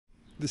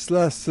This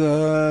last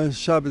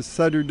Shabbos,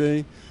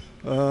 Saturday,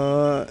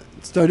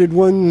 started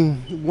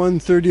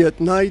 1:30 at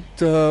night.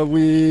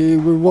 We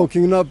were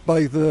woken up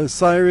by the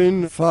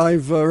siren.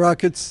 5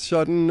 rockets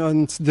shot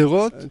on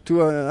Sderot.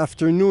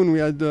 Afternoon, we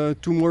had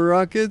 2 more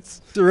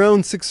rockets.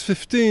 Around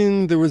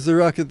 6:15, there was a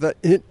rocket that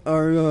hit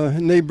our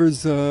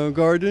neighbor's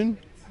garden.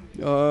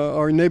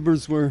 Our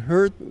neighbors were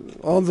hurt.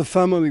 All the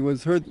family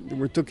was hurt. They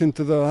were taken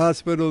to the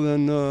hospital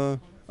and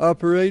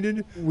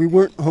operated. We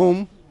weren't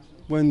home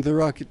when the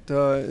rocket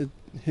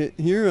hit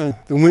here.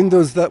 The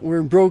windows that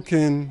were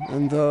broken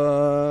and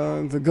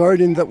the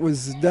garden that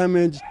was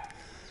damaged,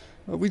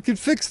 we could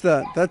fix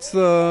that.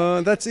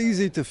 That's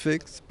easy to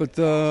fix. But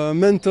the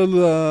mental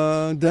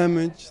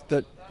damage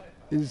that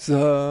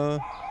the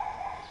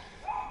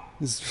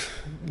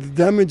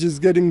damage is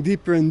getting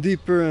deeper and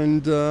deeper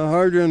and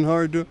harder and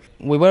harder.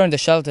 We were in the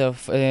shelter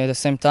at the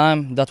same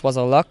time. That was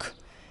our luck.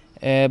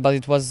 But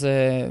it was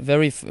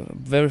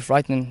very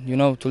frightening,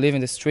 to live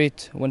in the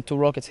street when 2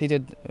 rockets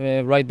hit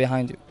right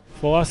behind you.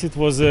 For us, it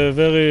was a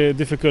very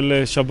difficult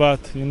Shabbat.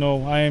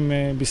 I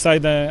am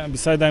beside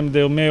I'm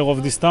the mayor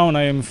of this town.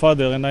 I am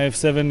father, and I have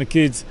 7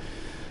 kids.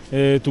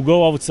 To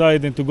go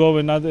outside and to go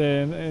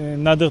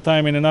another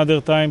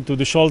time to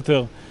the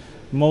shelter,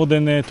 more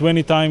than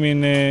 20 times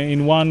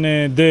in one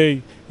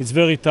day, it's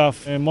very tough.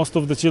 Most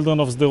of the children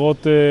of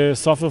Sderot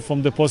suffer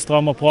from the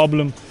post-trauma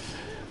problem.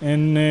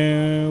 And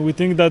we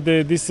think that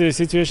this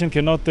situation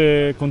cannot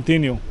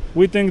continue.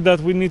 We think that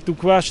we need to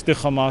crush the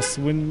Hamas.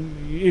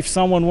 If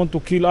someone wants to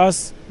kill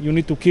us, you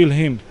need to kill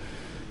him.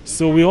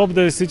 So we hope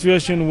the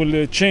situation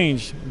will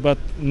change. But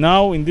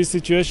now, in this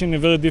situation,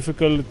 it's very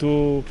difficult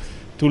to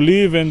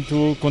live and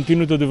to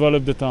continue to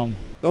develop the town.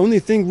 The only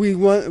thing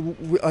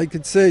I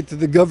could say to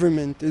the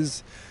government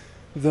is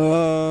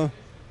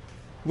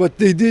what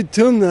they did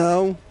till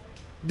now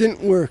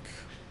didn't work.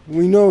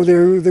 We know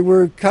there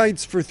were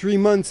kites for 3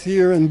 months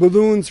here and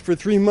balloons for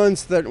 3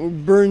 months that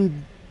burned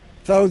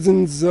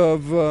thousands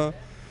of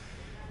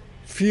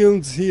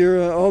fields here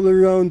all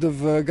around of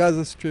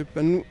Gaza Strip.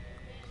 And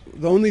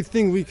the only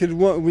thing we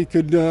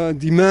could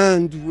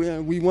demand,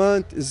 we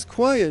want is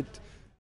quiet.